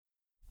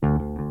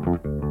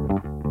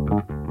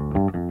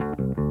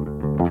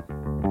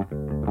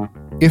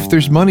If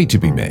there's money to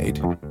be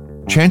made,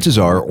 chances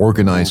are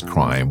organized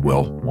crime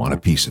will want a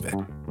piece of it.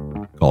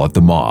 Call it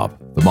the mob,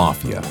 the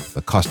mafia,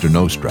 the Costa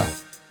Nostra,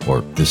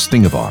 or this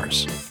thing of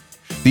ours.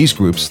 These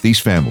groups, these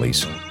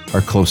families,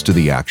 are close to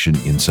the action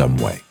in some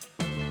way.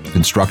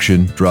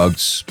 Construction,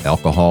 drugs,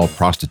 alcohol,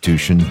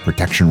 prostitution,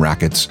 protection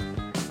rackets,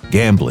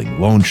 gambling,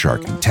 loan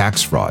sharking,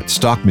 tax fraud,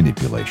 stock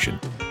manipulation,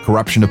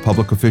 corruption of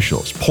public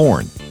officials,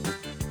 porn.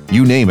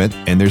 You name it,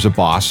 and there's a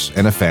boss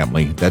and a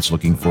family that's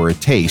looking for a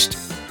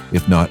taste,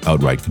 if not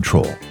outright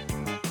control.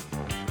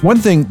 One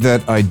thing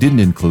that I didn't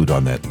include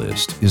on that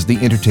list is the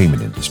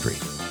entertainment industry.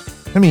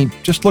 I mean,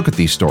 just look at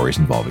these stories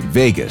involving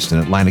Vegas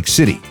and Atlantic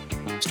City,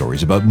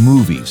 stories about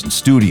movies and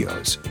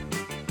studios,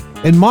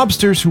 and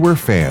mobsters who were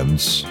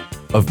fans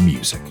of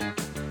music.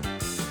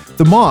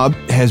 The mob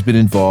has been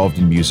involved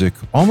in music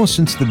almost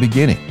since the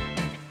beginning.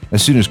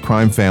 As soon as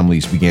crime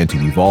families began to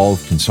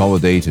evolve,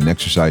 consolidate, and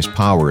exercise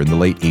power in the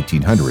late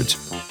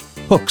 1800s,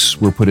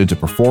 hooks were put into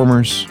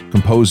performers,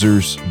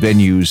 composers,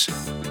 venues,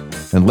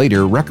 and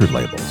later record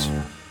labels.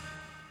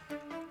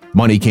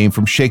 Money came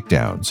from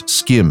shakedowns,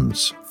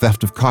 skims,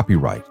 theft of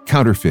copyright,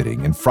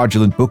 counterfeiting, and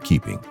fraudulent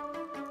bookkeeping.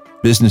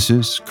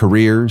 Businesses,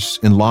 careers,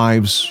 and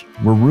lives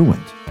were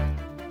ruined.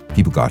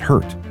 People got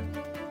hurt,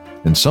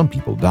 and some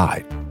people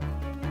died.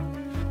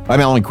 I'm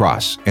Alan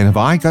Cross, and have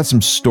I got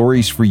some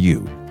stories for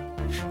you.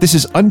 This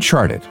is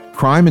Uncharted,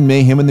 Crime and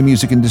Mayhem in the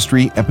Music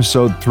Industry,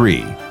 Episode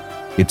 3.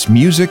 It's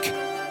music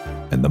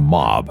and the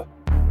mob.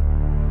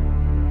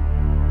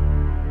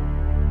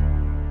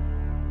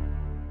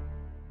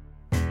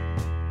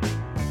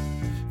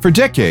 For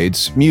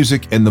decades,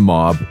 music and the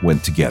mob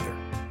went together.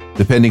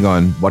 Depending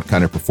on what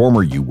kind of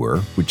performer you were,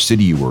 which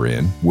city you were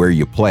in, where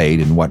you played,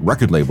 and what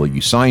record label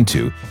you signed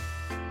to,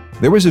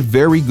 there was a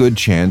very good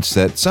chance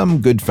that some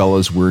good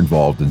fellas were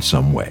involved in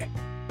some way.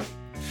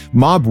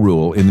 Mob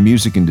rule in the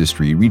music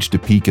industry reached a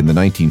peak in the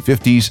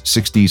 1950s,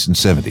 60s, and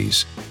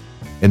 70s.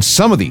 And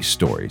some of these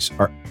stories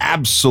are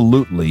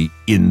absolutely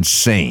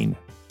insane.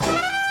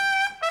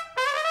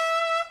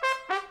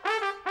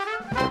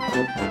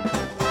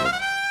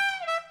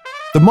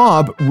 The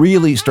mob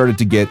really started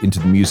to get into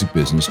the music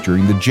business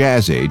during the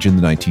jazz age in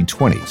the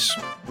 1920s.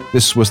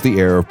 This was the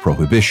era of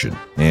prohibition,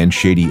 and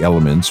shady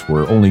elements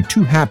were only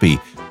too happy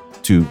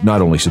to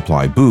not only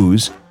supply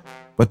booze,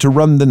 but to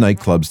run the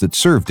nightclubs that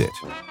served it.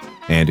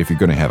 And if you're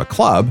going to have a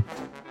club,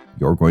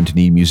 you're going to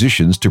need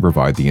musicians to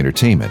provide the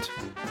entertainment.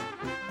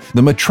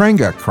 The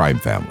Matranga crime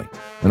family,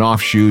 an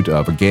offshoot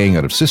of a gang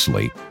out of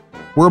Sicily,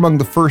 were among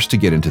the first to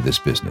get into this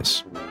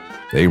business.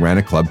 They ran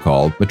a club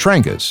called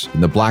Matrangas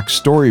in the Black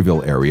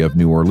Storyville area of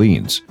New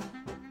Orleans.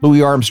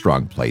 Louis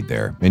Armstrong played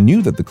there and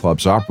knew that the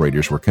club's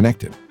operators were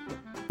connected.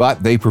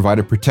 But they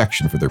provided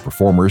protection for their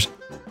performers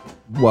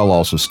while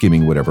also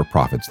skimming whatever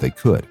profits they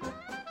could.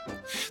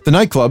 The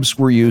nightclubs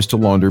were used to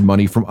launder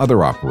money from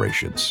other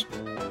operations.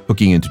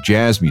 Hooking into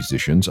jazz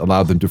musicians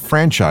allowed them to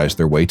franchise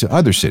their way to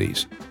other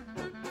cities.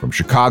 From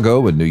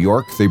Chicago and New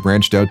York, they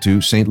branched out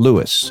to St.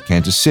 Louis,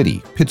 Kansas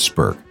City,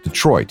 Pittsburgh,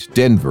 Detroit,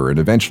 Denver, and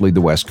eventually the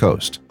West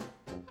Coast.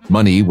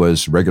 Money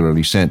was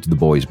regularly sent to the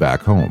boys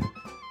back home.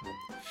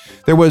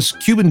 There was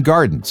Cuban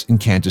Gardens in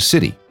Kansas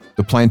City,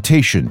 the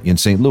Plantation in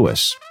St.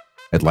 Louis.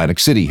 Atlantic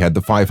City had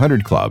the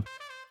 500 Club,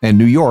 and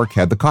New York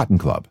had the Cotton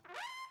Club.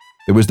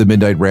 There was the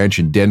Midnight Ranch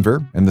in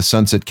Denver and the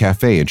Sunset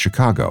Cafe in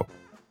Chicago.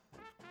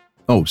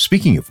 Oh,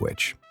 speaking of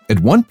which,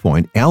 at one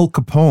point, Al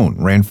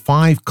Capone ran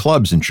 5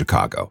 clubs in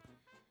Chicago.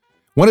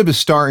 One of his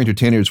star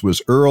entertainers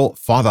was Earl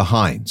Father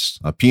Hines,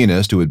 a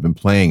pianist who had been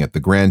playing at the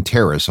Grand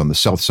Terrace on the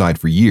South Side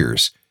for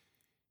years.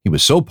 He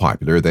was so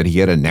popular that he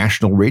had a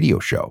national radio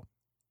show.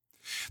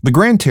 The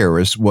Grand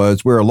Terrace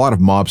was where a lot of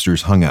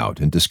mobsters hung out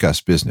and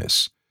discussed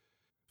business.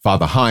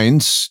 Father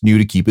Hines knew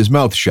to keep his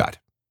mouth shut.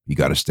 He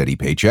got a steady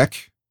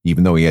paycheck,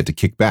 even though he had to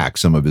kick back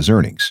some of his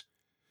earnings.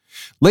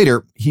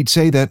 Later, he'd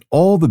say that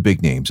all the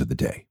big names of the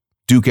day,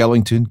 Duke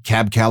Ellington,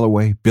 Cab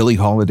Calloway, Billie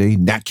Holiday,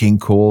 Nat King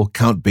Cole,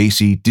 Count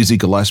Basie, Dizzy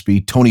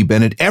Gillespie, Tony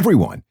Bennett,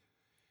 everyone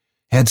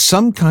had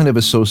some kind of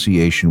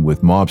association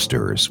with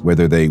mobsters,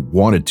 whether they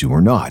wanted to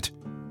or not.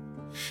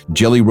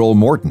 Jelly Roll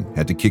Morton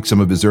had to kick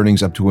some of his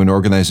earnings up to an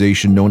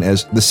organization known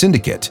as the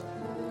Syndicate.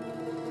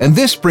 And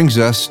this brings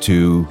us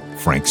to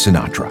Frank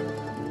Sinatra.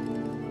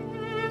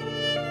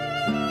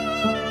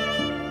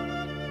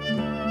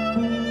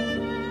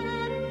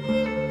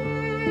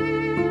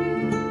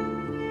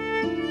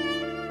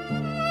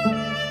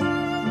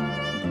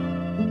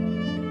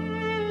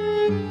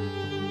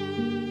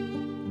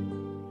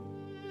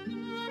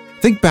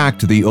 Think back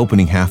to the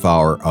opening half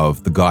hour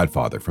of The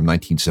Godfather from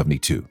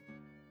 1972.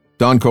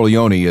 Don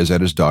Corleone is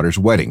at his daughter's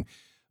wedding,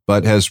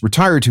 but has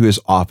retired to his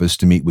office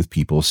to meet with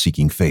people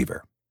seeking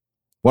favor.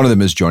 One of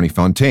them is Johnny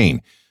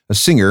Fontaine, a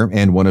singer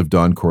and one of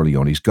Don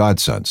Corleone's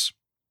godsons.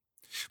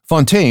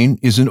 Fontaine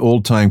is an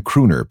old-time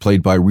crooner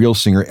played by real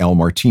singer Al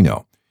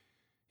Martino.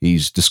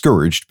 He's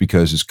discouraged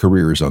because his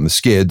career is on the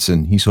skids,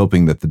 and he's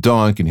hoping that the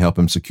Don can help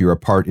him secure a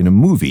part in a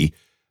movie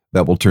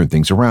that will turn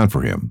things around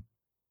for him.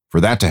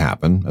 For that to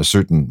happen, a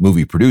certain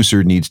movie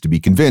producer needs to be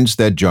convinced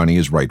that Johnny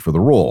is right for the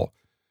role.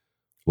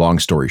 Long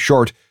story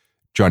short,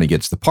 Johnny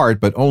gets the part,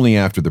 but only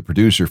after the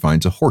producer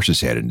finds a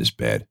horse's head in his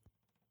bed.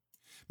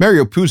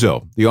 Mario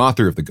Puzo, the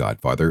author of The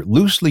Godfather,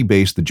 loosely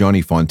based the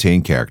Johnny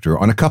Fontane character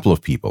on a couple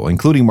of people,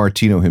 including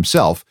Martino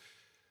himself,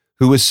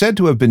 who was said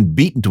to have been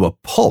beaten to a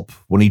pulp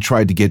when he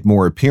tried to get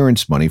more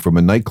appearance money from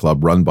a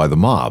nightclub run by the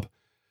mob.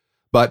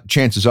 But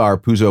chances are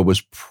Puzo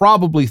was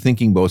probably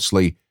thinking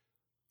mostly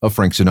of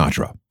Frank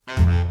Sinatra.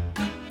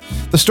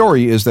 The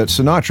story is that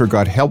Sinatra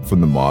got help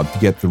from the mob to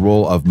get the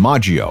role of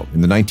Maggio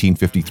in the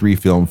 1953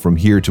 film From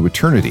Here to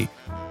Eternity,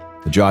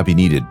 a job he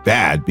needed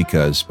bad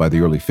because by the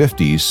early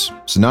 50s,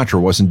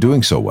 Sinatra wasn't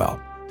doing so well.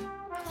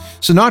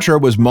 Sinatra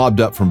was mobbed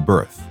up from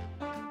birth.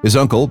 His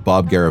uncle,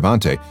 Bob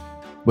Garavante,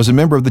 was a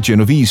member of the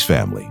Genovese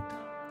family.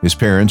 His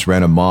parents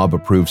ran a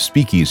mob-approved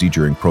speakeasy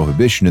during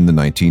Prohibition in the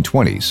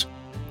 1920s.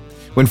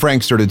 When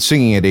Frank started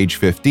singing at age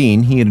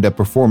 15, he ended up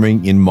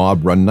performing in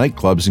mob-run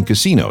nightclubs and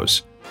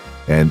casinos.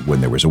 And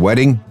when there was a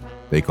wedding,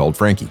 they called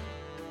Frankie.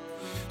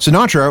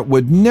 Sinatra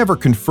would never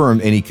confirm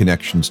any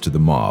connections to the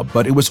mob,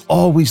 but it was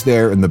always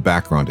there in the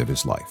background of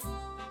his life.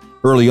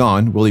 Early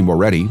on, Willie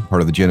Moretti,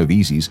 part of the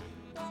Genoveses,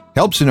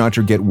 helped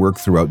Sinatra get work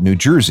throughout New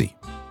Jersey.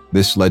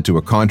 This led to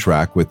a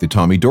contract with the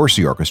Tommy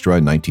Dorsey Orchestra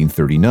in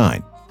 1939.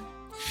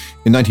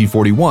 In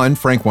 1941,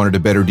 Frank wanted a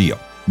better deal,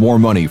 more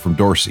money from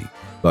Dorsey,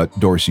 but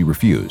Dorsey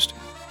refused.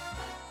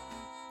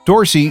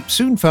 Dorsey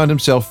soon found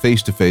himself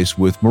face-to-face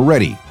with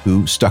Moretti,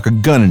 who stuck a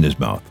gun in his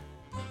mouth.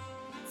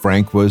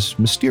 Frank was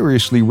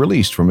mysteriously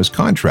released from his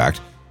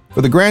contract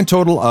for the grand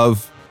total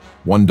of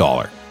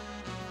 $1.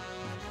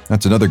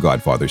 That's another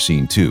Godfather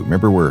scene, too.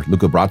 Remember where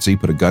Luca Brasi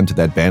put a gun to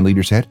that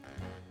bandleader's head?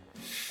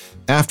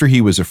 After he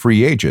was a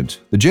free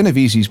agent, the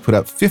Genoveses put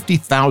up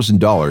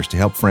 $50,000 to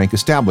help Frank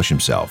establish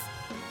himself.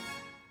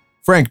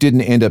 Frank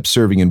didn't end up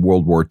serving in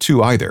World War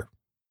II either.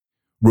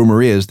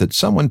 Rumor is that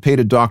someone paid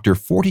a doctor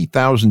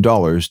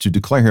 $40,000 to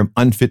declare him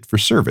unfit for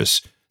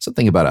service,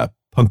 something about a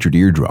punctured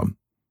eardrum.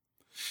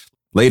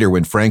 Later,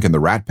 when Frank and the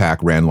Rat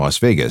Pack ran Las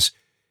Vegas,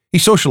 he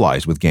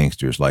socialized with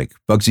gangsters like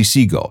Bugsy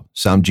Siegel,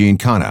 Sam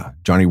Giancana,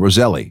 Johnny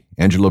Roselli,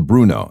 Angelo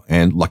Bruno,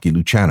 and Lucky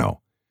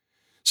Luciano.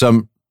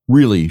 Some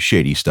really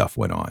shady stuff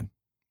went on.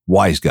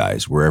 Wise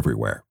guys were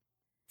everywhere.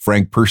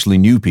 Frank personally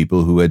knew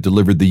people who had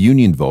delivered the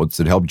Union votes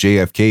that helped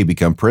JFK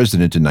become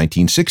president in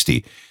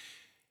 1960,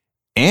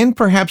 and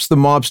perhaps the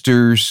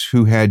mobsters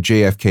who had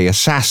JFK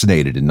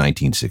assassinated in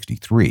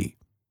 1963.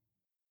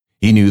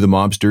 He knew the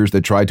mobsters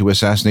that tried to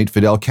assassinate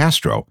Fidel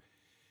Castro,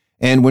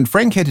 and when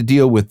Frank had to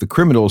deal with the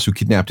criminals who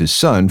kidnapped his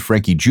son,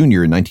 Frankie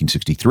Jr., in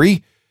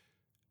 1963,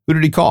 who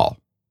did he call?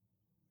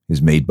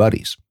 His maid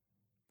buddies.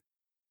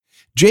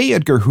 J.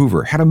 Edgar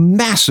Hoover had a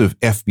massive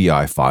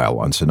FBI file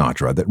on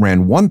Sinatra that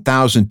ran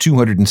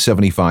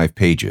 1,275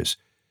 pages.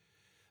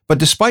 But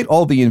despite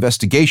all the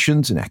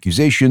investigations and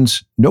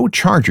accusations, no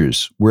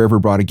charges were ever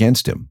brought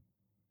against him.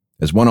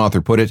 As one author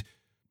put it,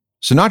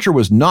 Sinatra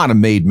was not a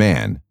made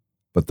man,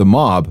 but the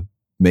mob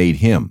made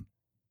him.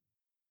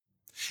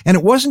 And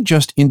it wasn't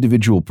just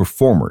individual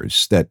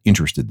performers that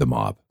interested the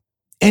mob.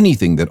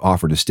 Anything that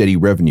offered a steady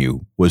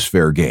revenue was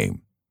fair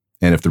game.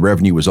 And if the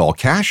revenue was all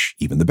cash,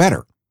 even the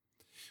better.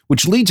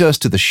 Which leads us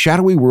to the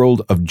shadowy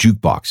world of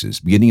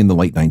jukeboxes beginning in the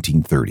late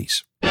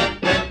 1930s.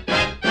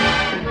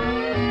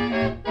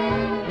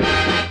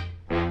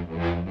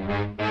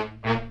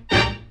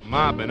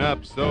 Mopping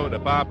up soda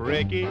pop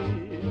Ricky.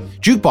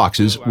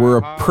 Jukeboxes were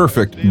a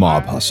perfect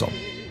mob hustle.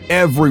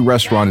 Every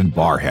restaurant and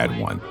bar had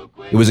one.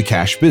 It was a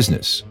cash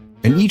business,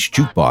 and each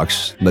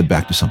jukebox led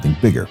back to something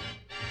bigger.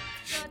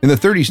 In the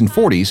 30s and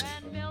 40s,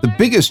 the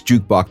biggest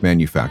jukebox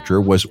manufacturer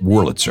was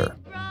Wurlitzer.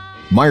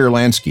 Meyer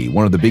Lansky,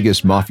 one of the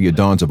biggest mafia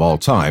dons of all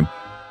time,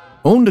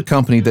 owned a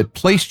company that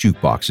placed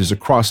jukeboxes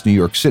across New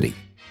York City.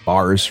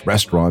 Bars,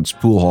 restaurants,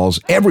 pool halls,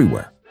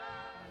 everywhere.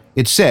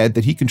 It's said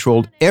that he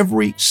controlled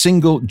every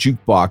single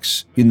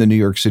jukebox in the New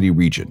York City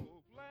region.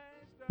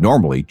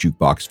 Normally,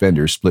 jukebox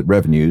vendors split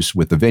revenues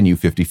with the venue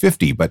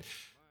 50-50, but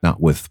not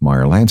with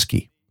Meyer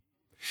Lansky.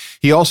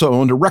 He also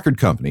owned a record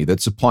company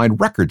that supplied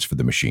records for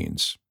the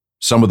machines.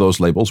 Some of those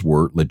labels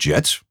were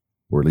legit,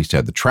 or at least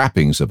had the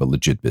trappings of a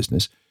legit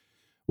business,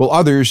 while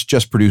others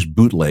just produced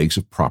bootlegs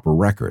of proper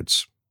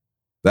records.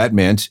 That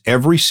meant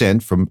every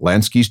cent from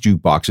Lansky's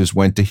jukeboxes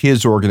went to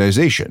his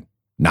organization.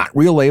 Not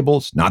real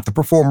labels, not the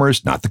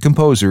performers, not the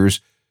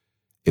composers.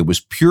 It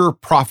was pure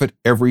profit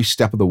every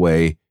step of the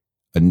way,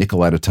 a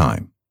nickel at a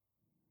time.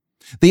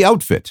 The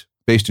Outfit,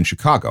 based in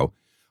Chicago,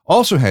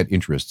 also had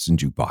interests in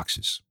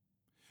jukeboxes.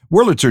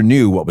 Wurlitzer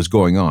knew what was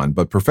going on,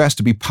 but professed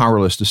to be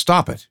powerless to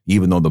stop it,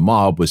 even though the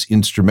mob was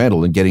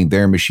instrumental in getting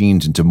their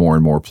machines into more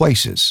and more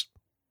places.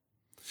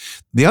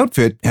 The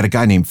Outfit had a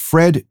guy named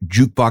Fred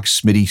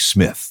Jukebox Smitty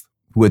Smith,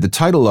 who had the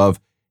title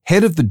of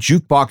head of the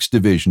jukebox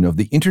division of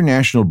the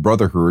International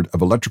Brotherhood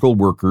of Electrical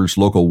Workers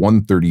Local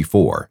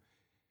 134.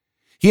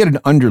 He had an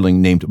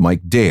underling named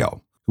Mike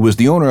Dale, who was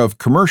the owner of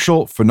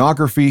Commercial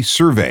Phonography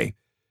Survey,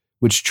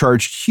 which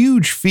charged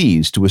huge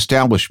fees to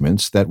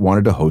establishments that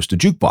wanted to host a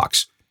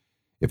jukebox.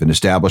 If an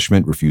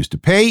establishment refused to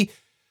pay,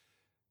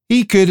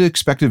 he could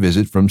expect a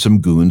visit from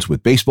some goons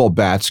with baseball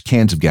bats,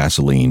 cans of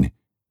gasoline,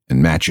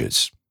 and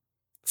matches.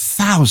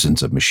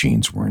 thousands of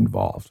machines were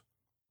involved.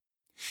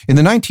 In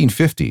the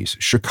 1950s,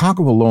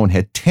 Chicago alone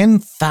had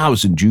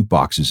 10,000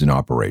 jukeboxes in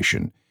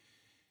operation,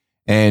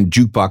 and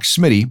Jukebox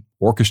Smitty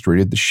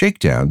orchestrated the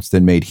shakedowns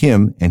that made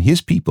him and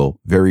his people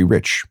very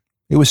rich.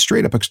 It was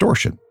straight-up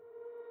extortion.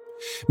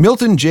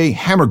 Milton J.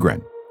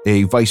 Hammergren,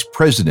 a vice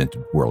president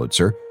of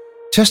Wurlitzer,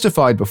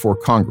 testified before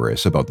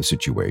Congress about the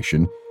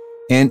situation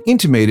and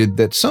intimated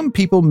that some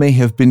people may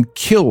have been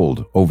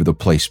killed over the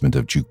placement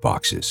of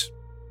jukeboxes.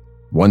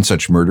 One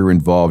such murder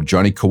involved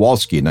Johnny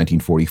Kowalski in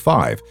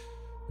 1945,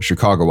 a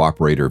Chicago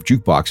operator of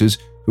jukeboxes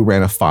who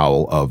ran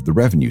afoul of the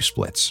revenue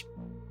splits.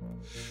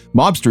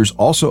 Mobsters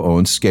also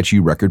owned sketchy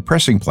record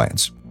pressing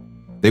plants.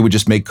 They would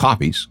just make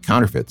copies,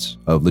 counterfeits,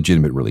 of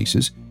legitimate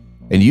releases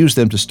and use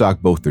them to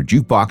stock both their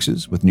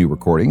jukeboxes with new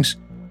recordings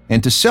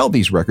and to sell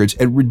these records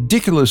at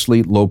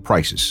ridiculously low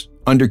prices,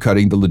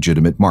 undercutting the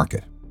legitimate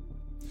market.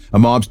 A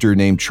mobster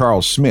named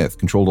Charles Smith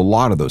controlled a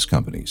lot of those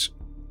companies.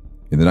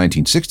 In the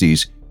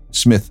 1960s,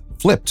 Smith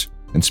flipped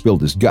and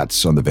spilled his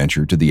guts on the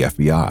venture to the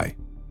FBI.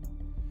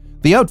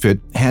 The outfit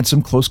had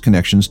some close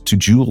connections to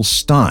Jules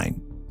Stein.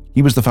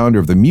 He was the founder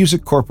of the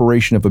Music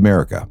Corporation of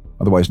America,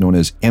 otherwise known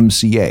as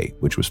MCA,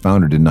 which was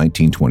founded in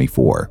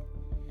 1924.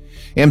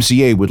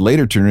 MCA would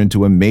later turn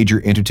into a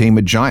major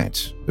entertainment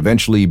giant,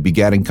 eventually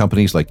begatting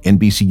companies like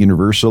NBC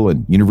Universal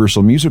and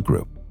Universal Music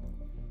Group.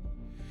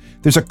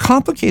 There's a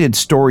complicated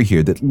story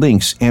here that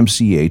links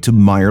MCA to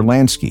Meyer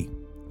Lansky,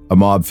 a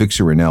mob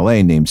fixer in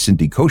LA named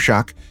Cindy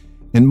Koshak,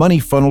 and money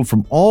funneled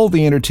from all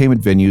the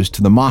entertainment venues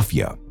to the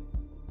mafia.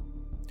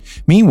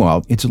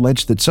 Meanwhile, it's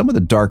alleged that some of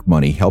the dark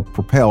money helped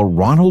propel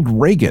Ronald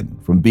Reagan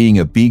from being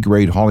a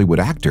B-grade Hollywood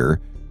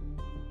actor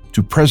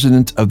to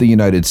President of the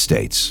United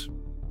States.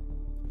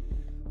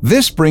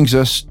 This brings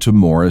us to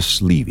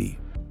Morris Levy,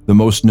 the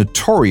most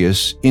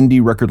notorious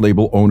indie record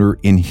label owner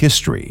in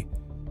history.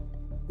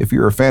 If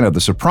you're a fan of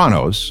The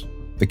Sopranos,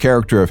 the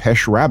character of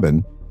Hesh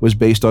Rabin was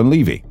based on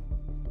Levy.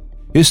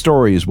 His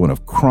story is one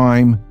of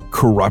crime,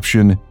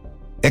 corruption,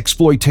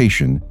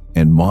 exploitation,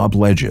 and mob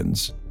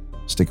legends.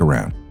 Stick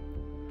around.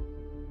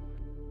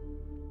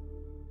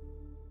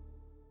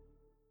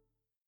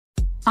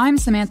 I'm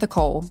Samantha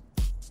Cole,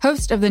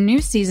 host of the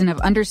new season of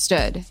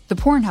Understood, the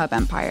Pornhub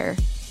Empire.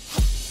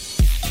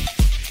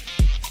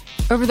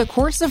 Over the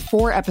course of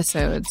 4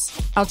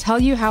 episodes, I'll tell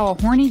you how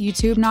a horny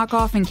YouTube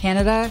knockoff in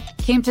Canada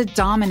came to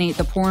dominate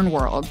the porn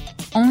world,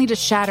 only to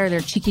shatter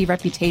their cheeky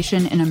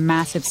reputation in a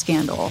massive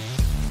scandal.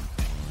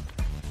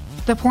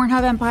 The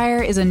Pornhub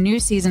Empire is a new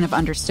season of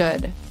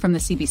Understood from the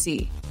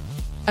CBC.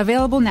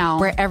 Available now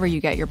wherever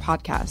you get your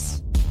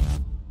podcasts.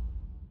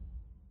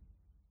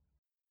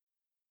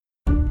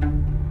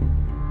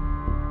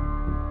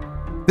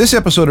 This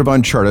episode of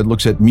Uncharted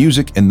looks at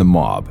music and the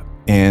mob,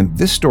 and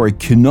this story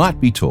cannot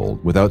be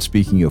told without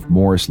speaking of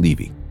Morris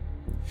Levy.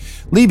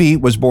 Levy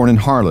was born in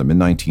Harlem in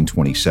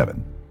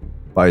 1927.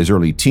 By his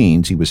early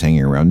teens, he was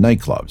hanging around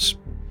nightclubs.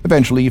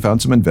 Eventually, he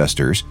found some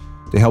investors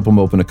to help him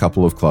open a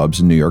couple of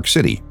clubs in New York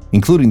City,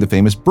 including the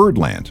famous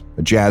Birdland,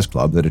 a jazz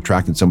club that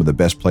attracted some of the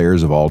best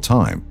players of all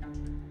time.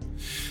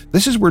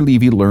 This is where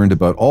Levy learned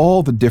about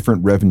all the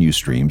different revenue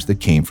streams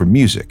that came from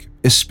music,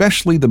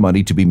 especially the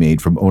money to be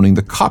made from owning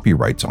the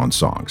copyrights on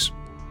songs.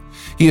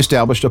 He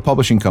established a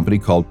publishing company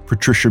called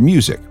Patricia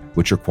Music,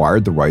 which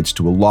acquired the rights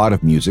to a lot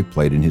of music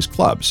played in his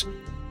clubs.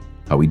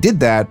 How he did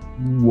that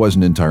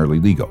wasn't entirely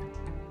legal.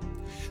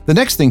 The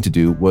next thing to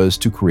do was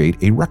to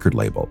create a record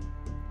label.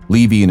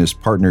 Levy and his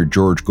partner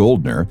George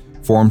Goldner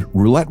formed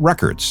Roulette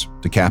Records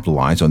to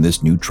capitalize on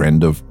this new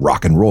trend of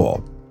rock and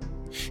roll.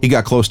 He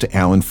got close to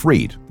Alan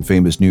Freed, the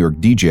famous New York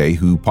DJ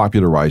who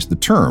popularized the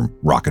term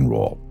rock and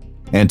roll.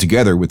 And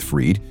together with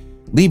Freed,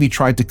 Levy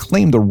tried to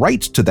claim the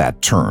rights to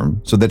that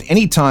term so that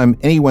anytime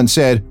anyone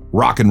said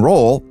rock and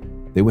roll,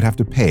 they would have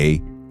to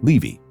pay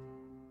Levy.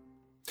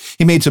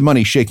 He made some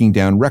money shaking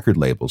down record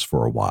labels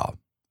for a while,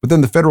 but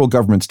then the federal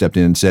government stepped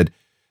in and said,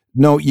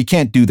 "No, you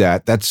can't do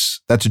that.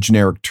 That's a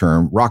generic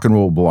term. Rock and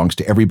roll belongs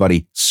to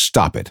everybody.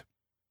 Stop it."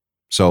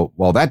 So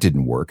while that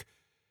didn't work,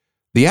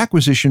 the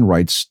acquisition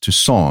rights to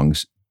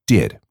songs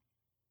did.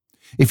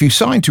 If you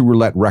signed to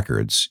Roulette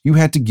Records, you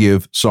had to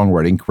give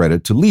songwriting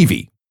credit to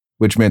Levy,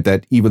 which meant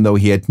that even though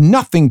he had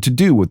nothing to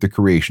do with the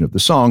creation of the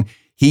song,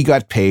 he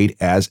got paid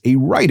as a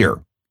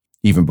writer,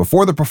 even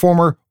before the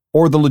performer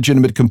or the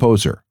legitimate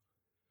composer.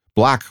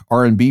 Black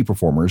R&B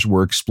performers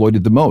were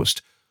exploited the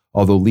most,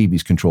 although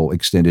Levy's control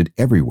extended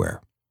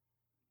everywhere.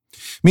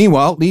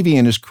 Meanwhile, Levy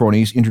and his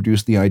cronies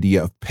introduced the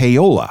idea of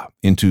payola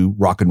into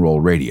rock and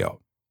roll radio.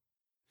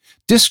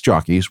 Disc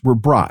jockeys were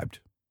bribed,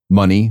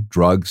 money,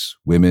 drugs,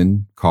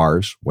 women,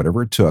 cars,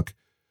 whatever it took,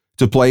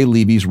 to play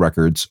Levy's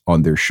records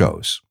on their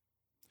shows.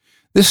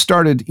 This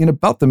started in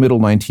about the middle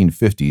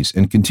 1950s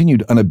and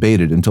continued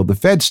unabated until the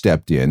Fed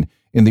stepped in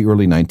the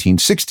early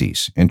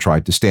 1960s and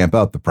tried to stamp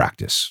out the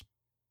practice.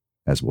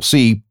 As we'll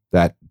see,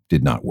 that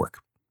did not work.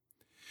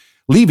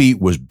 Levy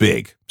was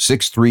big,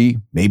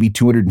 6'3", maybe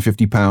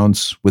 250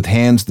 pounds, with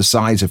hands the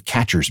size of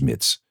catcher's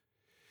mitts.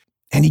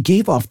 And he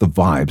gave off the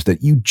vibes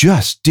that you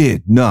just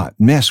did not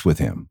mess with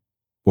him,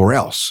 or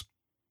else.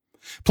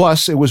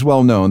 Plus, it was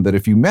well known that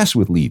if you mess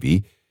with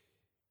Levy,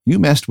 you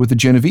messed with the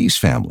Genovese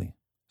family,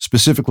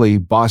 specifically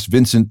boss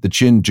Vincent the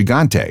Chin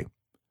Gigante,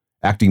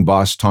 acting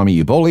boss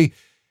Tommy Eboli,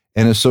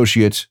 and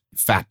associate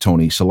Fat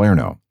Tony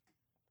Salerno.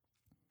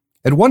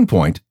 At one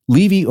point,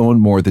 Levy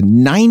owned more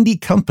than 90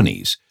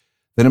 companies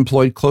that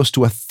employed close to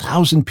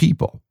 1,000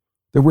 people.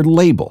 There were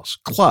labels,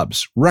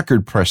 clubs,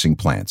 record pressing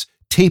plants,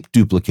 tape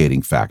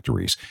duplicating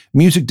factories,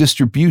 music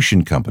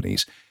distribution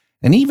companies,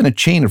 and even a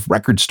chain of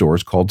record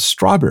stores called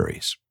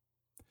Strawberries.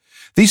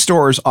 These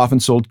stores often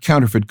sold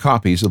counterfeit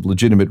copies of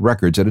legitimate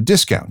records at a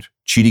discount,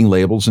 cheating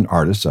labels and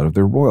artists out of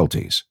their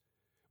royalties.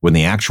 When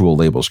the actual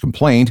labels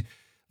complained,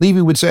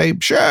 Levy would say,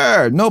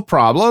 "Sure, no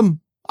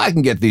problem. I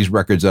can get these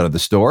records out of the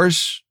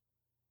stores,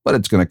 but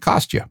it's going to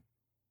cost you."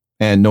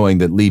 And knowing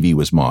that Levy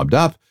was mobbed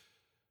up,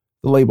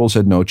 the labels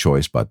had no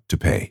choice but to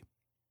pay.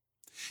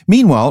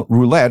 Meanwhile,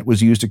 roulette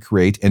was used to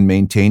create and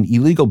maintain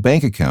illegal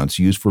bank accounts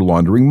used for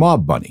laundering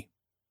mob money.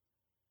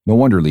 No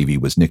wonder Levy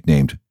was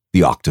nicknamed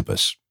the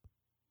Octopus.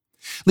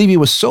 Levy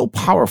was so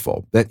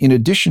powerful that in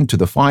addition to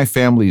the 5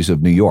 families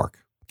of New York,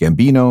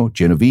 Gambino,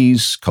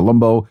 Genovese,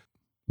 Colombo,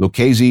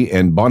 Lucchese,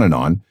 and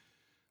Bonanon,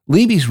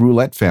 Levy's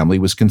roulette family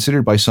was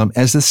considered by some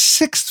as the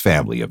 6th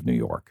family of New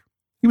York.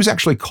 He was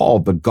actually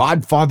called the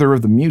godfather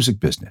of the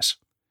music business.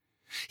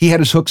 He had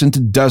his hooks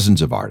into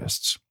dozens of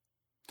artists.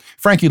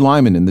 Frankie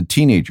Lyman and the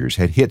Teenagers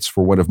had hits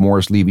for one of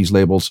Morris Levy's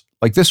labels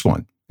like this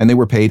one, and they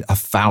were paid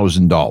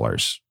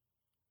 $1,000.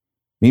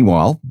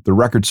 Meanwhile, the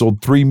record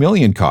sold 3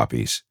 million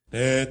copies.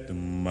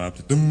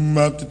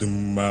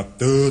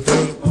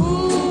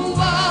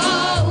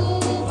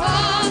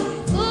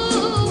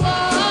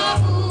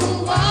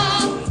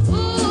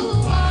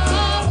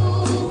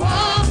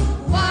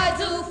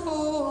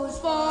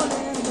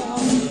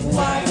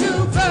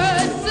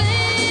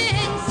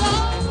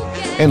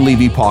 And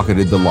Levy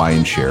pocketed the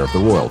lion's share of the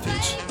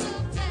royalties.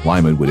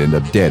 Lyman would end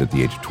up dead at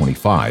the age of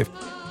 25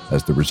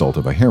 as the result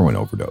of a heroin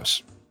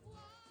overdose.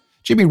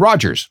 Jimmy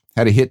Rogers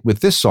had a hit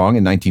with this song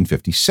in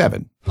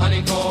 1957.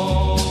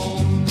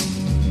 Honeycomb,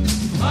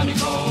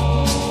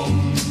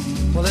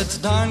 honeycomb. Well, it's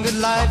a darn good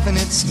life, and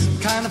it's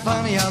kind of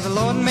funny how the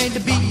Lord made the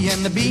bee,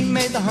 and the bee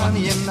made the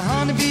honey, and the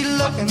honeybee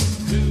looking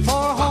for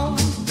a home.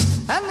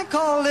 And they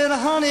called it a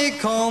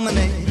honeycomb, and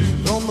they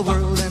roamed the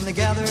world, and they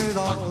gathered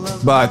all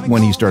of. But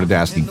when he started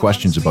asking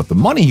questions about the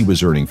money he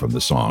was earning from the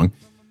song,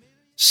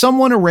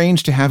 someone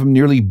arranged to have him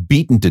nearly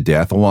beaten to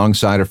death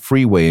alongside a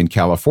freeway in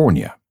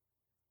California.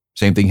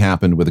 Same thing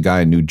happened with a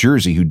guy in New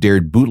Jersey who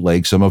dared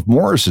bootleg some of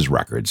Morris's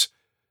records.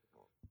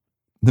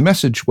 The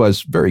message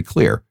was very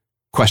clear: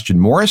 question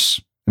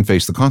Morris and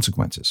face the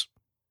consequences.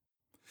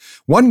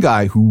 One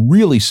guy who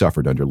really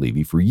suffered under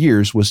Levy for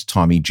years was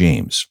Tommy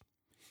James.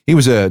 He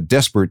was a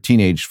desperate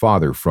teenage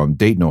father from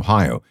Dayton,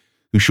 Ohio,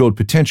 who showed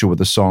potential with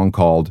a song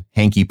called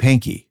Hanky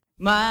Panky.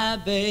 My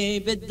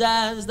baby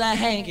does the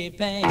hanky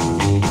panky.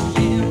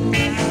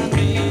 Yeah, my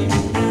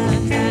baby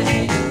does the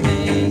hanky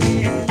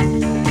panky.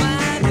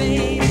 My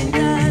baby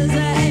does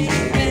the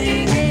hanky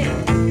panky.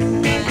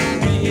 My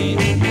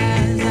baby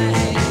does the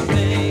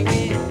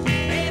hanky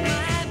panky. Hey,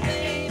 my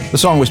baby. The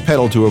song was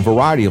peddled to a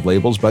variety of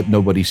labels, but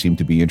nobody seemed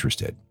to be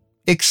interested,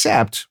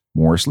 except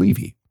Morris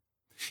Levy.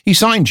 He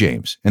signed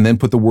James and then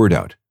put the word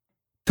out: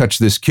 touch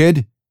this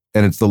kid,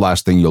 and it's the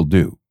last thing you'll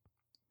do.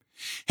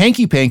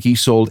 Hanky Panky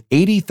sold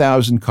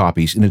 80,000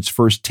 copies in its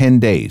first 10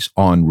 days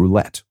on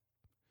roulette.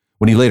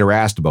 When he later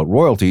asked about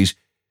royalties,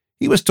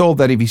 he was told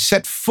that if he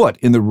set foot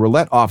in the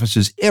roulette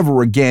offices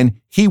ever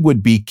again, he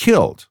would be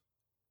killed.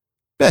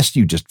 Best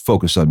you just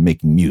focus on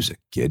making music,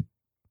 kid.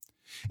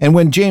 And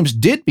when James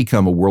did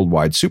become a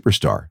worldwide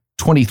superstar,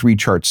 23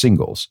 chart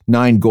singles,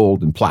 9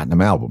 gold and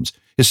platinum albums,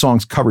 his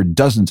songs covered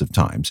dozens of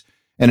times,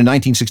 and in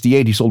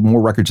 1968 he sold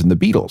more records than the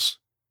Beatles.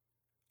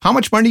 How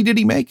much money did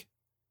he make?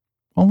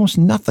 Almost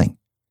nothing.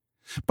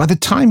 By the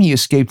time he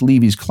escaped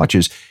Levy's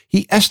clutches,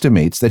 he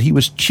estimates that he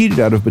was cheated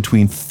out of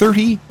between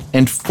 $30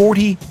 and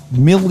 $40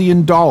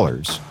 million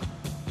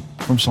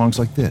from songs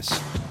like this.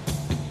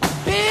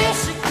 Here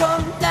she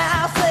comes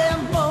now,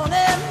 saying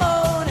morning,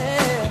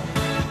 morning.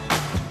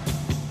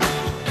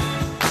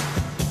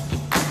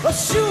 Well,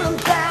 shoot 'em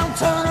down,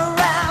 turn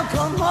around,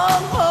 come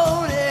home,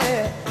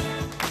 morning.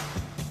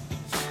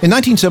 In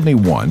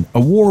 1971, a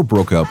war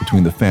broke out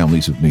between the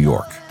families of New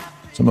York.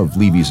 Some of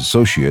Levy's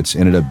associates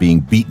ended up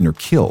being beaten or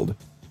killed.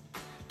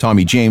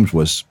 Tommy James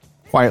was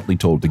quietly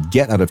told to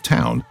get out of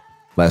town,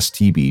 lest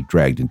he be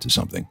dragged into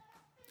something.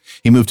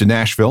 He moved to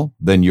Nashville,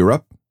 then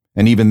Europe,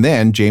 and even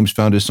then, James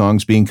found his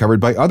songs being covered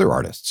by other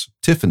artists: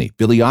 Tiffany,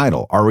 Billy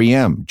Idol,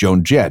 R.E.M.,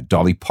 Joan Jett,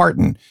 Dolly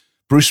Parton,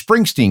 Bruce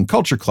Springsteen,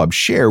 Culture Club,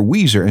 Cher,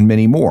 Weezer, and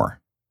many more.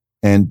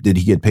 And did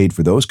he get paid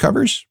for those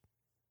covers?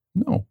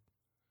 No.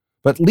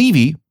 But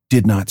Levy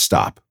did not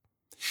stop.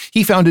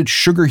 He founded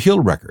Sugar Hill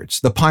Records,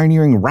 the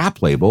pioneering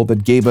rap label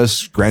that gave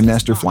us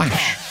Grandmaster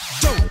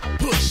Flash. Don't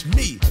push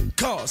me,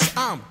 cause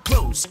I'm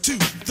close to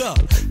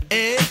the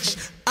edge.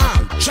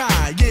 I'm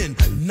trying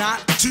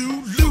not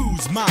to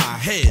lose my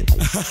head.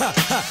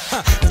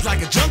 It's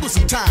like a jungle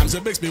sometimes.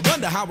 It makes me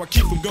wonder how I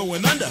keep from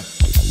going under.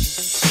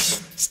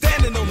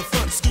 standing on the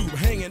front stoop,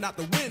 hanging out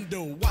the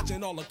window,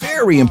 watching all the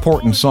Very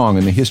important song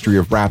in the history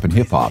of rap and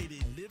hip-hop.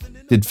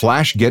 Did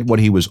Flash get what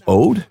he was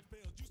owed?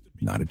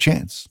 Not a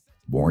chance.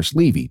 Morris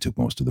Levy took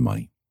most of the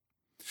money.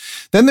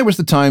 Then there was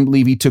the time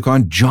Levy took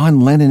on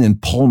John Lennon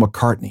and Paul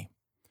McCartney.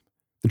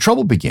 The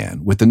trouble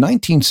began with the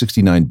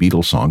 1969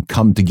 Beatles song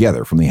Come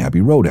Together from the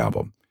Abbey Road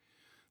album.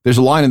 There's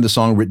a line in the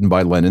song written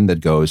by Lennon that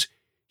goes,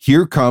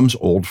 "Here comes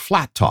old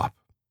Flat Top."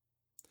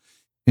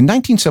 In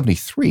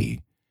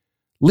 1973,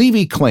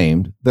 Levy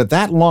claimed that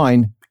that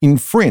line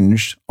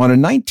infringed on a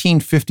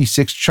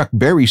 1956 Chuck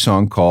Berry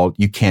song called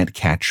You Can't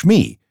Catch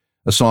Me,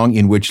 a song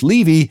in which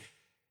Levy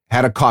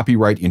had a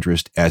copyright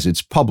interest as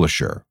its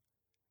publisher.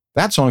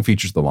 That song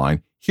features the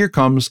line, "Here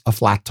comes a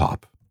flat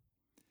top."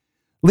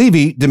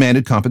 Levy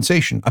demanded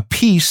compensation, a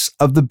piece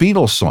of the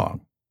Beatles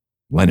song.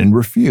 Lennon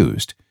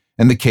refused,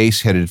 and the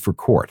case headed for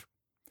court.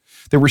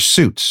 There were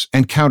suits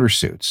and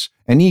countersuits,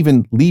 and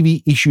even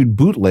Levy issued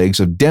bootlegs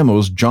of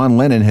demos John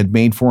Lennon had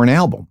made for an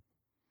album.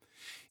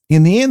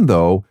 In the end,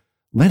 though,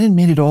 Lennon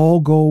made it all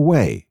go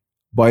away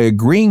by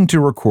agreeing to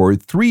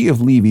record 3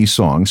 of Levy's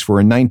songs for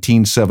a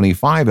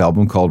 1975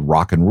 album called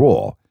Rock and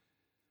Roll.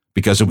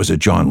 Because it was a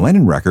John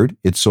Lennon record,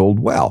 it sold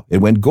well. It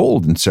went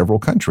gold in several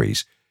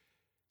countries.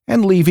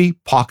 And Levy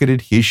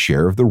pocketed his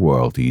share of the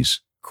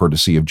royalties,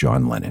 courtesy of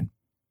John Lennon.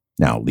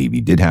 Now,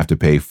 Levy did have to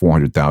pay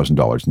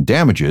 $400,000 in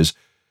damages,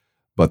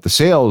 but the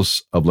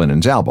sales of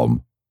Lennon's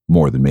album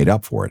more than made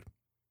up for it.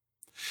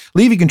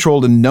 Levy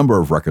controlled a number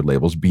of record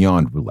labels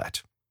beyond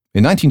Roulette.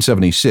 In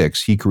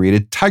 1976, he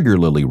created Tiger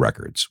Lily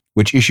Records,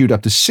 which issued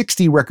up to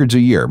 60 records a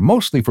year,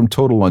 mostly from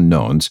total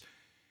unknowns,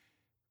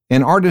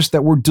 and artists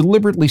that were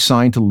deliberately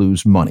signed to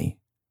lose money.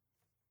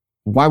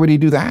 Why would he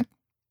do that?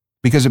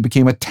 Because it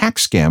became a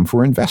tax scam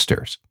for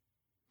investors.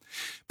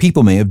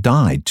 People may have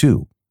died,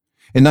 too.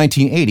 In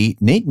 1980,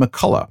 Nate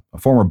McCullough, a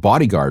former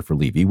bodyguard for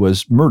Levy,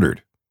 was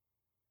murdered.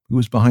 Who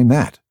was behind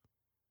that?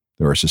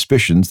 There are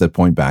suspicions that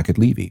point back at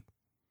Levy.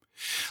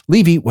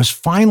 Levy was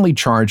finally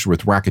charged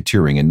with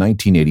racketeering in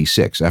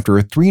 1986 after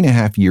a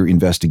 3.5-year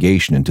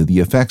investigation into the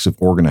effects of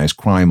organized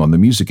crime on the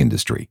music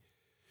industry.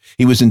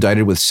 He was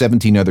indicted with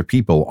 17 other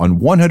people on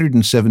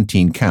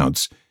 117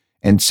 counts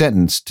and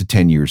sentenced to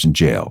 10 years in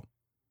jail.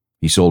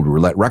 He sold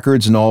Roulette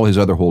Records and all his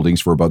other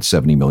holdings for about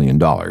 $70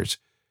 million.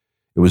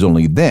 It was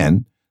only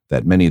then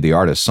that many of the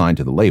artists signed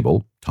to the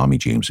label, Tommy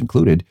James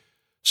included,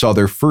 saw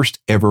their first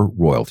ever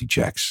royalty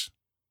checks.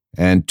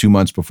 And 2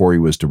 months before he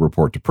was to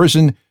report to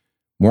prison,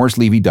 Morris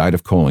Levy died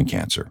of colon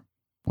cancer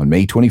on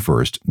May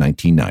 21st,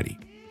 1990.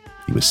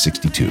 He was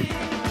 62.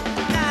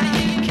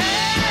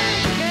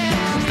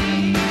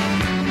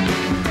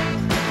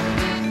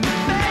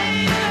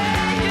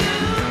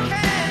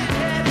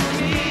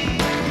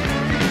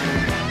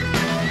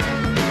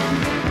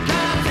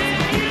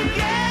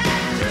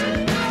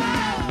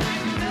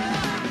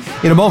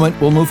 In a moment,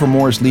 we'll move from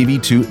Morris Levy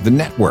to The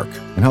Network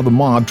and how the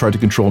mob tried to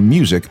control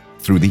music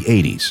through the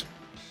 80s.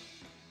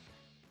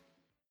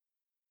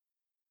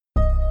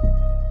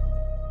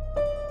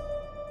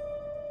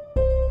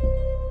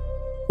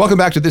 Welcome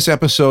back to this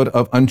episode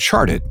of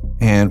Uncharted,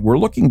 and we're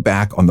looking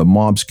back on the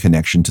mob's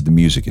connection to the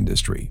music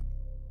industry.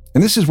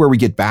 And this is where we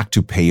get back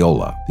to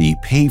payola, the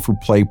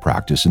pay-for-play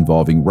practice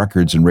involving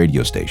records and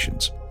radio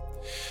stations.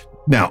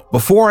 Now,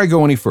 before I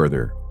go any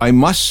further, I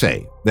must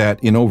say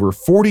that in over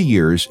 40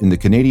 years in the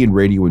Canadian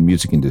radio and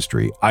music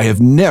industry, I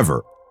have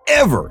never,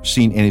 ever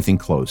seen anything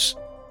close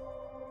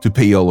to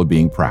payola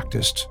being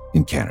practiced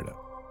in Canada.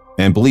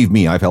 And believe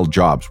me, I've held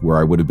jobs where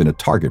I would have been a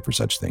target for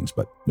such things,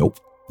 but nope,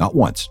 not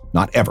once,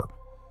 not ever.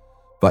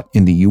 But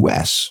in the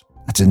US,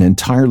 that's an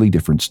entirely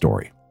different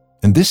story.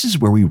 And this is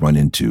where we run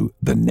into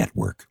The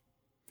Network.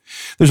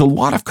 There's a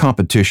lot of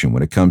competition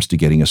when it comes to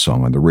getting a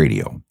song on the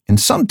radio, and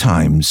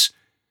sometimes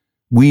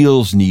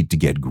wheels need to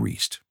get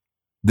greased.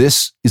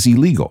 This is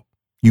illegal.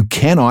 You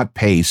cannot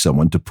pay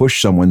someone to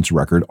push someone's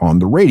record on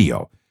the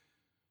radio,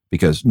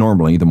 because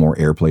normally the more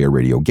airplay a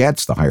radio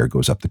gets, the higher it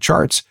goes up the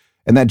charts,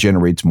 and that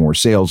generates more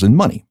sales and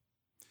money.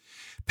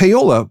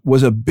 Payola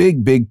was a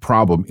big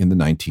problem in the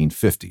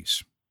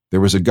 1950s. There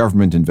was a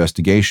government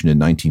investigation in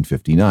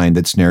 1959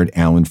 that snared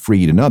Alan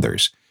Freed and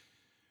others.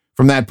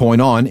 From that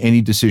point on, any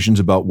decisions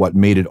about what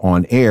made it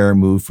on air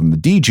moved from the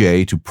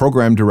DJ to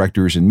program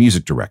directors and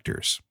music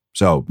directors.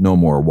 So no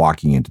more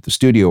walking into the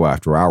studio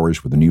after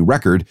hours with a new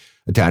record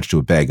attached to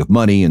a bag of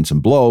money and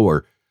some blow,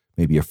 or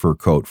maybe a fur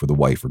coat for the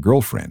wife or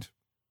girlfriend.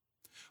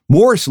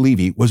 Morris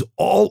Levy was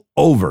all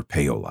over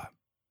payola.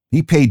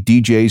 He paid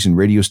DJs and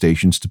radio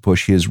stations to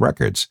push his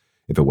records.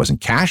 If it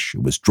wasn't cash,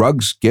 it was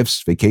drugs,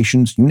 gifts,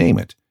 vacations, you name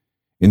it.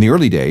 In the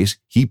early days,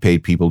 he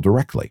paid people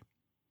directly.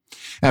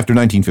 After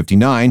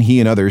 1959,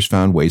 he and others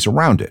found ways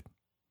around it.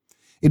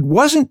 It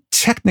wasn't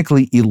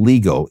technically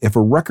illegal if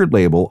a record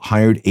label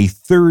hired a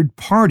third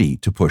party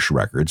to push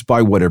records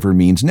by whatever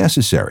means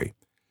necessary.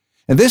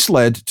 And this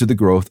led to the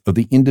growth of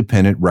the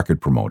independent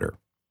record promoter.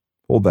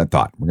 Hold that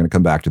thought. We're going to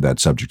come back to that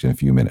subject in a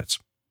few minutes.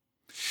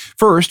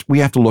 First, we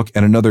have to look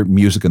at another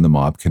music and the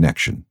mob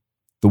connection.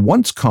 The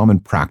once common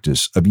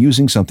practice of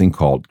using something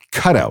called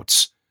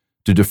cutouts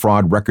to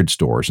defraud record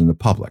stores and the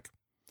public.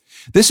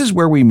 This is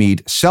where we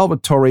meet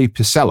Salvatore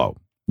Pisello,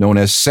 known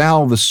as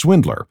Sal the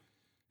Swindler,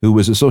 who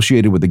was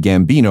associated with the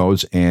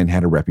Gambinos and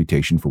had a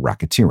reputation for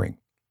racketeering.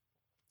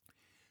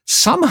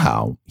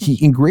 Somehow,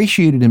 he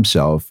ingratiated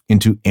himself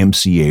into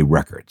MCA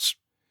Records.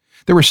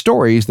 There were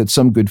stories that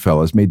some good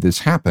fellas made this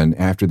happen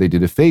after they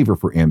did a favor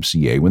for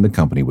MCA when the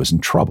company was in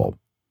trouble.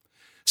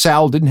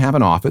 Sal didn't have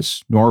an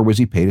office, nor was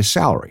he paid a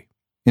salary.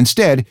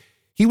 Instead,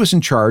 he was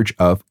in charge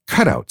of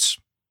cutouts.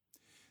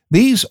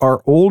 These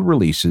are old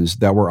releases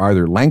that were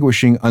either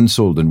languishing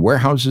unsold in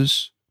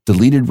warehouses,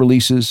 deleted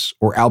releases,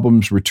 or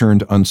albums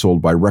returned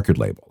unsold by record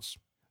labels.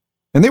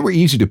 And they were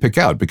easy to pick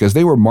out because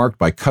they were marked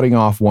by cutting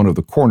off one of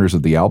the corners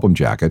of the album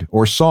jacket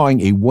or sawing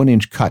a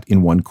 1-inch cut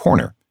in one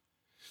corner.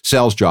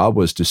 Sal's job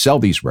was to sell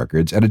these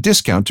records at a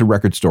discount to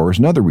record stores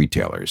and other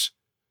retailers.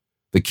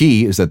 The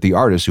key is that the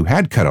artists who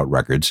had cutout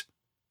records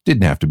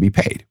didn't have to be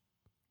paid.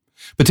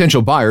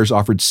 Potential buyers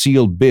offered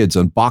sealed bids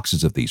on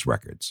boxes of these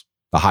records.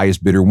 The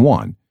highest bidder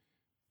won.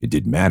 It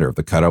didn't matter if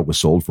the cutout was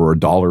sold for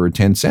 $1 or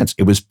 10 cents.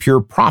 It was pure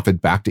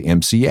profit back to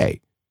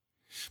MCA.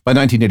 By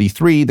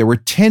 1983, there were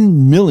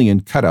 10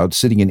 million cutouts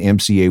sitting in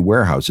MCA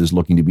warehouses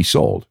looking to be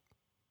sold.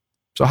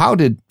 So how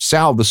did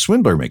Sal the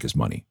Swindler make his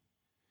money?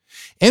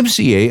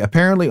 MCA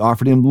apparently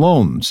offered him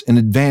loans and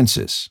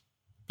advances.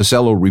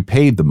 Pisello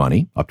repaid the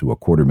money, up to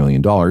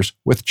 $250,000,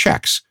 with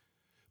checks.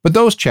 But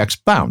those checks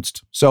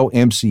bounced, so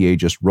MCA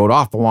just wrote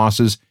off the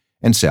losses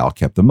and Sal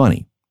kept the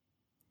money.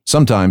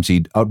 Sometimes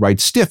he'd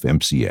outright stiff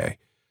MCA,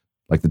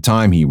 like the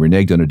time he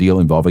reneged on a deal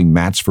involving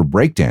mats for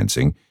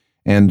breakdancing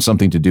and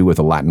something to do with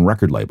a Latin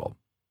record label.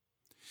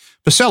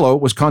 Pisello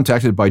was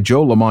contacted by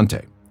Joe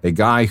Lamonte, a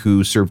guy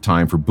who served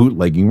time for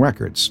bootlegging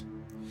records.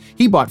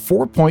 He bought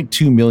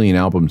 4.2 million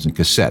albums and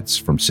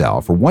cassettes from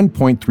Sal for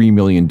 $1.3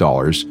 million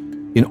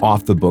in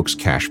off-the-books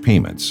cash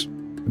payments.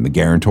 And the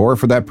guarantor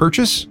for that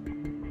purchase?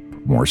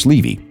 Morris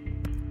Levy.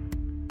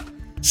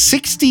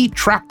 60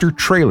 tractor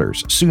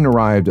trailers soon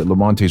arrived at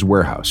Lamonte's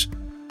warehouse,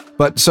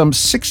 but some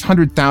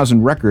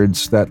 600,000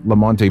 records that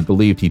Lamonte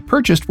believed he'd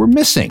purchased were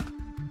missing.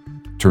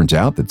 Turns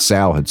out that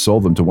Sal had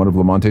sold them to one of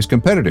Lamonte's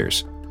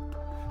competitors.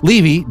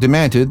 Levy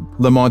demanded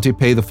Lamonte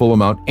pay the full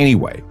amount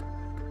anyway.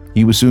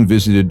 He was soon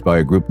visited by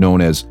a group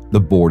known as the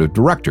Board of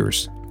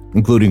Directors,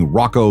 including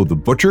Rocco the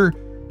Butcher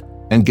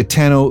and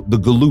Gaetano the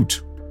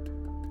Galoot.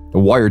 A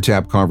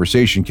wiretap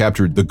conversation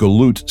captured the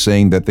Galoot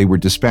saying that they were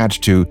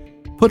dispatched to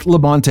put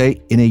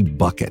Lamonte in a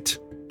bucket.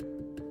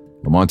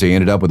 Lamonte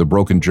ended up with a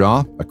broken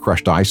jaw, a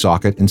crushed eye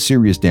socket, and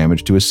serious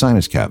damage to his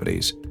sinus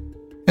cavities.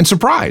 And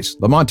surprise,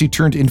 Lamonte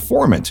turned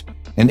informant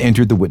and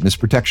entered the Witness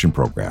Protection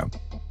Program.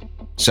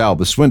 Sal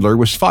the Swindler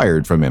was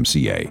fired from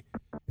MCA,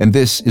 and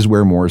this is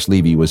where Morris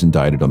Levy was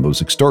indicted on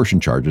those extortion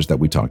charges that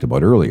we talked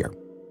about earlier.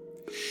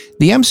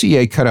 The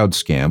MCA cutout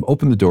scam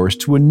opened the doors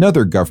to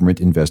another government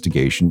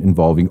investigation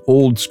involving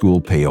old-school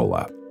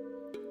payola.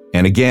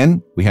 And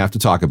again, we have to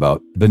talk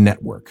about the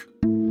Network.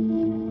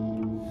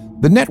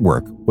 The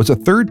Network was a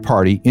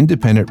third-party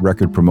independent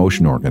record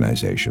promotion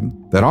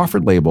organization that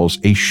offered labels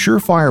a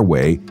surefire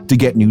way to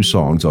get new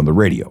songs on the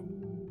radio.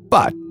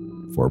 But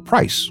for a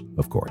price,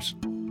 of course.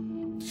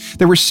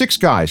 There were 6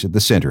 guys at the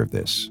center of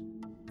this: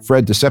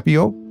 Fred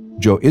DeCepio,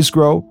 Joe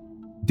Isgro,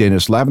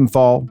 Dennis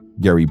Laventhal,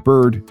 Gary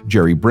Bird,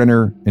 Jerry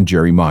Brenner, and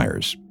Jerry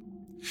Myers.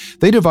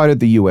 They divided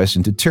the U.S.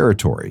 into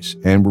territories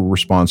and were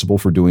responsible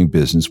for doing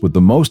business with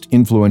the most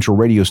influential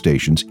radio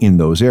stations in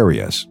those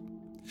areas.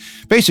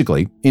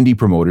 Basically, indie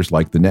promoters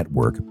like the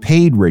Network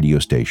paid radio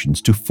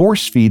stations to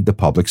force-feed the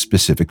public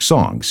specific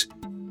songs.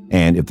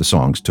 And if the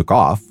songs took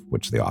off,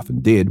 which they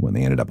often did when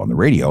they ended up on the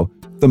radio,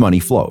 the money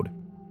flowed.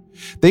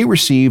 They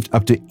received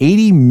up to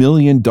 $80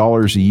 million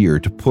a year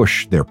to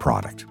push their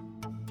product.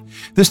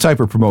 This type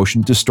of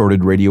promotion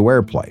distorted radio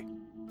airplay,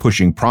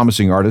 pushing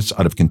promising artists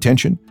out of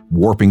contention,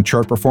 warping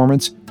chart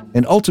performance,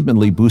 and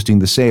ultimately boosting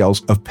the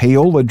sales of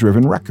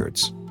payola-driven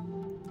records.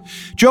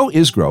 Joe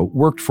Isgro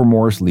worked for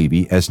Morris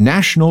Levy as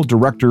National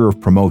Director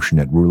of Promotion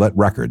at Roulette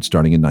Records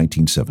starting in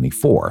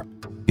 1974.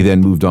 He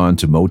then moved on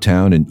to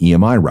Motown and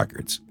EMI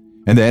Records.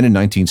 And then in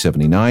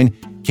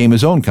 1979 came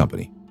his own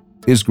company,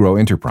 Isgro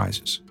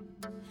Enterprises.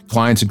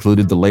 Clients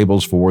included the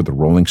labels for the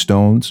Rolling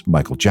Stones,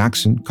 Michael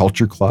Jackson,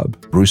 Culture Club,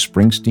 Bruce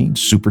Springsteen,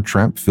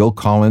 Supertramp, Phil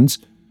Collins,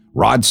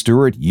 Rod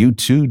Stewart,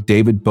 U2,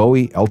 David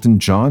Bowie, Elton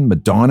John,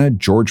 Madonna,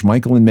 George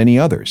Michael, and many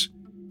others.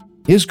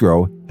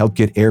 Isgro helped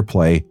get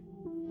airplay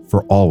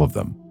for all of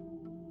them.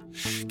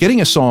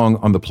 Getting a song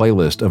on the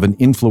playlist of an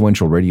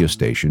influential radio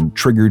station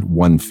triggered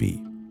one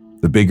fee.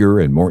 The bigger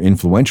and more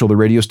influential the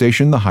radio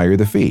station, the higher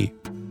the fee.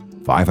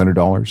 $500,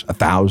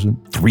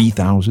 $1,000,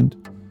 $3,000.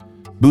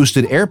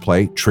 Boosted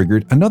airplay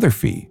triggered another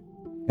fee.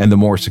 And the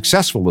more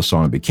successful the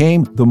song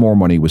became, the more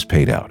money was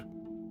paid out.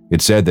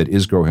 It said that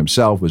Isgro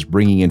himself was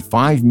bringing in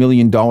 $5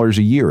 million a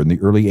year in the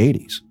early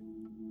 80s.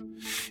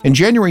 In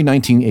January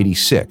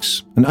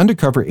 1986, an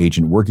undercover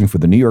agent working for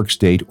the New York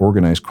State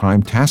Organized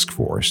Crime Task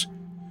Force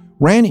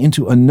ran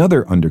into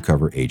another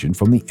undercover agent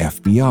from the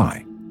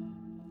FBI.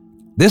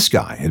 This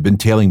guy had been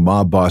tailing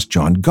mob boss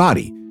John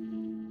Gotti,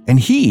 and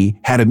he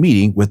had a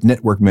meeting with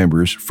network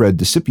members Fred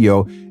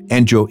DiCipio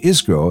and Joe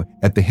Isgro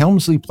at the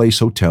Helmsley Place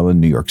Hotel in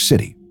New York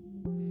City.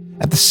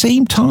 At the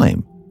same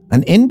time,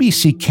 an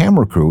NBC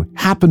camera crew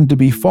happened to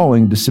be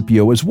following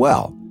DiCipio as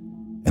well,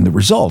 and the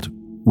result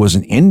was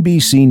an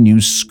NBC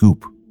News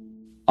scoop.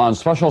 On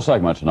special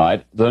segment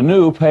tonight, the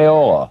new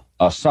payola,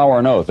 a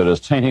sour note that is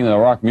tainting the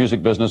rock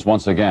music business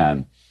once again.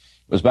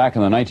 It was back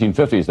in the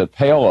 1950s that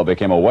payola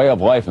became a way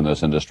of life in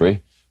this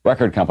industry,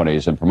 record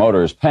companies and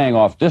promoters paying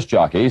off disc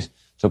jockeys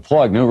to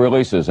plug new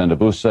releases and to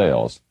boost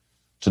sales.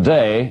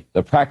 Today,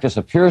 the practice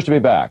appears to be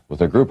back,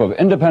 with a group of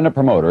independent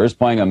promoters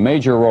playing a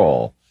major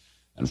role,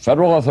 and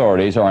federal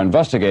authorities are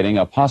investigating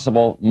a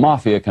possible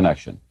mafia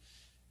connection.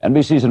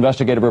 NBC's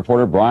investigative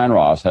reporter Brian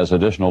Ross has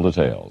additional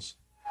details.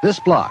 This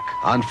block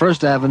on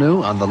First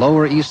Avenue on the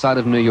Lower East Side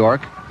of New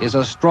York is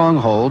a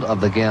stronghold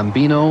of the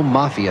Gambino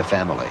Mafia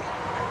family.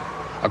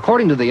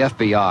 According to the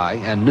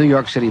FBI and New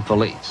York City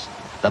Police,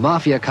 the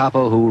Mafia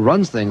capo who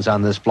runs things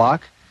on this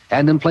block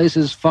and in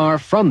places far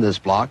from this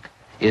block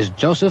is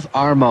Joseph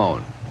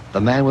Armone,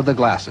 the man with the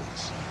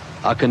glasses,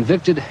 a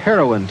convicted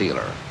heroin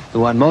dealer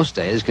who on most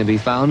days can be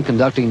found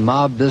conducting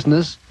mob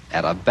business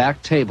at a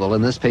back table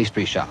in this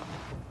pastry shop.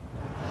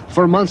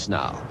 For months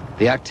now,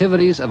 the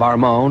activities of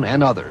Armone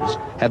and others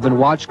have been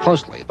watched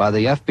closely by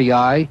the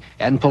FBI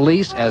and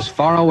police as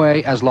far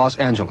away as Los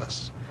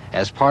Angeles,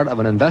 as part of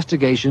an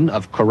investigation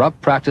of corrupt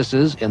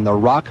practices in the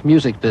rock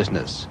music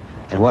business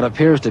and what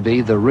appears to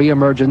be the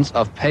reemergence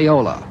of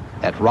payola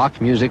at rock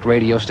music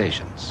radio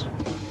stations.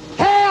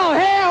 Hail,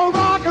 hail,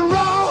 rock and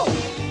roll!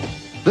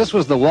 This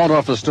was the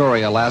Waldorf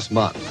Astoria last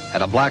month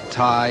at a black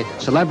tie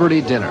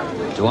celebrity dinner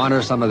to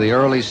honor some of the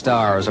early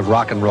stars of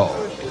rock and roll.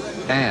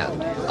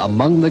 And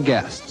among the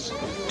guests,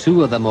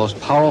 two of the most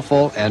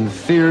powerful and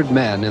feared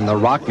men in the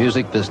rock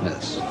music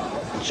business.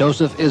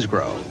 Joseph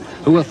Isgro,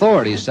 who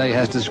authorities say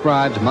has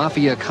described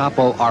Mafia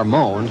capo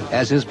Armone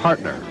as his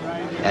partner,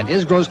 and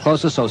Isgro's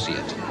close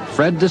associate,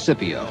 Fred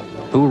DiCipio,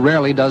 who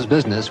rarely does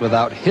business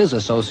without his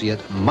associate,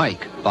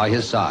 Mike, by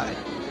his side.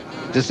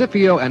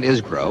 DiCipio and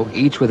Isgro,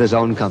 each with his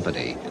own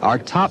company, are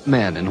top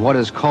men in what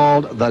is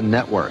called the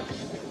network.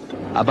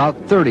 About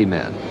 30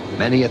 men,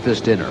 many at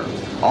this dinner,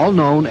 all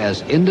known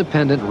as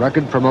independent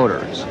record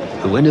promoters,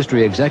 who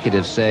industry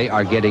executives say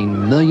are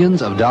getting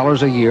millions of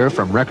dollars a year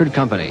from record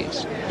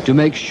companies to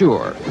make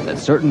sure that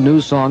certain new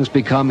songs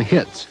become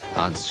hits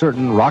on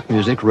certain rock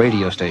music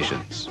radio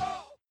stations.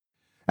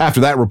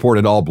 After that report,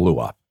 it all blew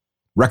up.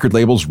 Record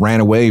labels ran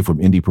away from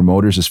indie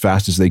promoters as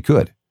fast as they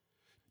could.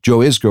 Joe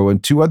Isgro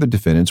and two other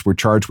defendants were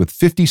charged with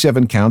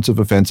 57 counts of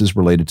offenses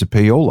related to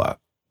payola.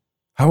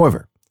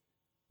 However,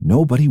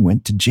 nobody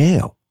went to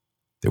jail.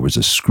 There was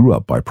a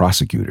screw-up by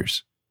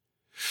prosecutors.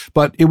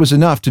 But it was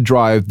enough to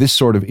drive this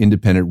sort of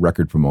independent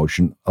record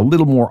promotion a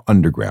little more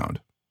underground.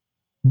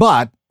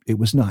 But it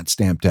was not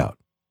stamped out.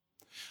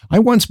 I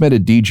once met a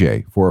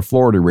DJ for a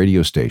Florida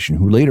radio station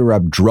who later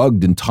got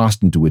drugged and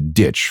tossed into a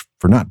ditch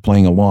for not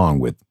playing along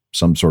with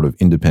some sort of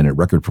independent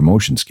record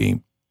promotion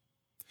scheme.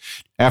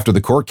 After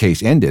the court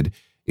case ended,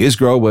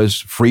 Isgro was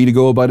free to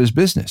go about his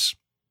business.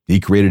 He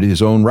created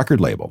his own record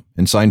label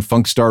and signed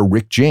funk star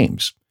Rick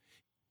James.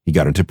 He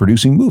got into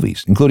producing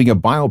movies, including a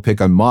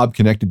biopic on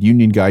mob-connected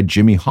union guy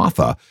Jimmy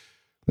Hoffa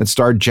that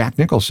starred Jack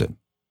Nicholson.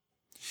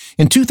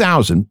 In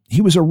 2000,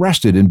 he was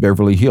arrested in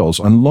Beverly Hills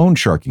on loan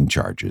sharking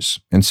charges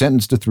and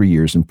sentenced to 3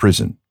 years in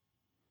prison.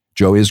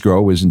 Joe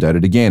Isgro was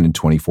indicted again in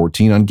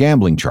 2014 on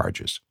gambling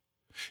charges.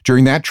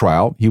 During that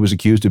trial, he was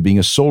accused of being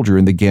a soldier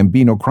in the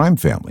Gambino crime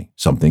family,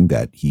 something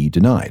that he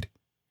denied.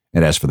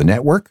 And as for the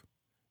network,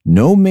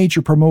 no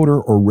major promoter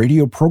or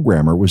radio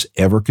programmer was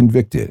ever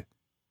convicted.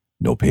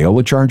 No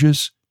payola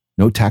charges,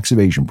 no tax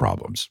evasion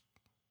problems.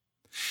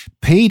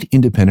 Paid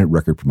independent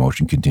record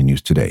promotion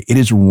continues today. It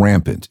is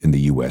rampant in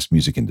the U.S.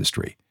 music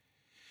industry.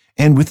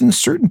 And within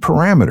certain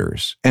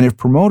parameters, and if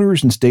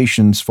promoters and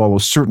stations follow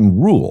certain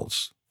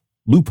rules,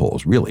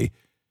 loopholes really,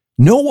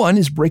 no one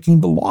is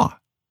breaking the law.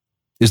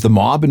 Is the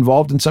mob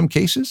involved in some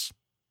cases?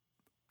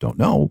 Don't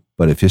know,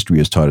 but if history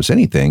has taught us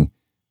anything,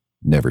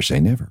 never say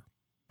never.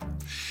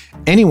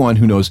 Anyone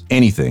who knows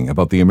anything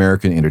about the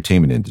American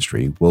entertainment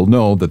industry will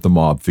know that the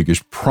mob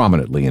figures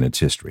prominently in its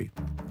history.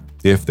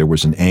 If there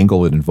was an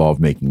angle that involved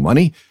making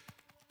money,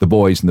 the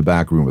boys in the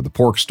back room of the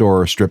pork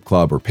store, strip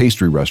club, or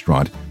pastry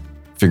restaurant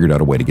figured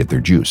out a way to get their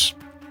juice.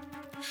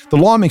 The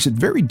law makes it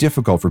very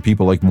difficult for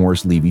people like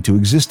Morris Levy to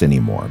exist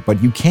anymore,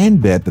 but you can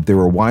bet that there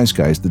are wise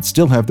guys that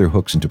still have their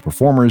hooks into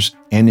performers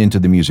and into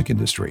the music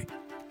industry.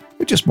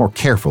 They're just more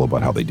careful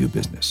about how they do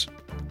business.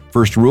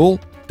 First rule,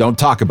 don't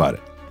talk about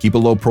it. Keep a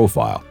low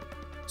profile.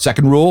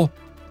 Second rule,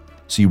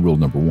 see rule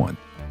number 1.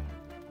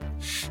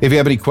 If you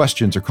have any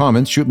questions or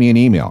comments, shoot me an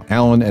email,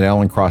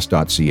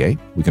 alan@alancross.ca.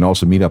 We can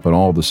also meet up on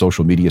all the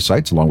social media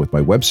sites along with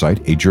my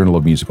website,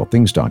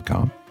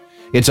 ajournalofmusicalthings.com.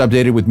 It's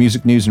updated with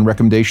music news and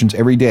recommendations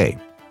every day.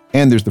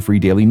 And there's the free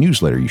daily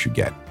newsletter you should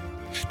get.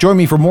 Join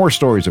me for more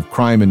stories of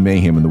crime and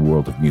mayhem in the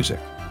world of music.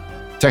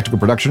 Technical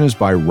production is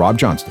by Rob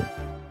Johnston.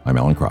 I'm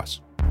Alan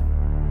Cross.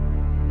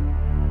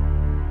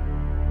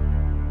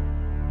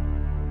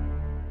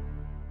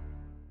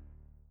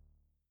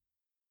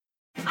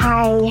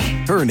 Hi.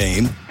 Her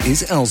name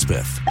is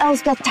Elsbeth.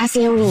 Elsbeth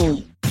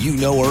Tassioni. You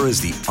know her as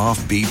the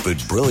offbeat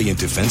but brilliant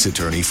defense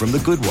attorney from The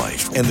Good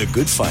Wife and The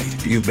Good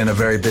Fight. You've been a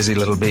very busy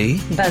little bee.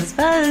 Buzz,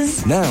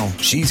 buzz. Now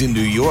she's in New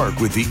York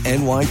with the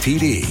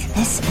NYPD.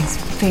 This is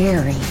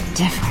very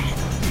different.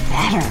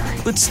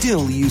 Better. But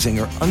still using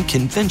her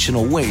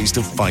unconventional ways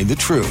to find the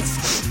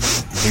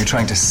truth. Are you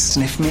trying to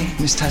sniff me,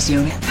 Miss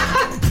Tassioni?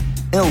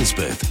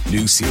 Elsbeth,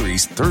 new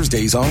series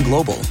Thursdays on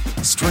Global.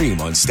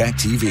 Stream on Stack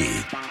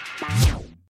TV.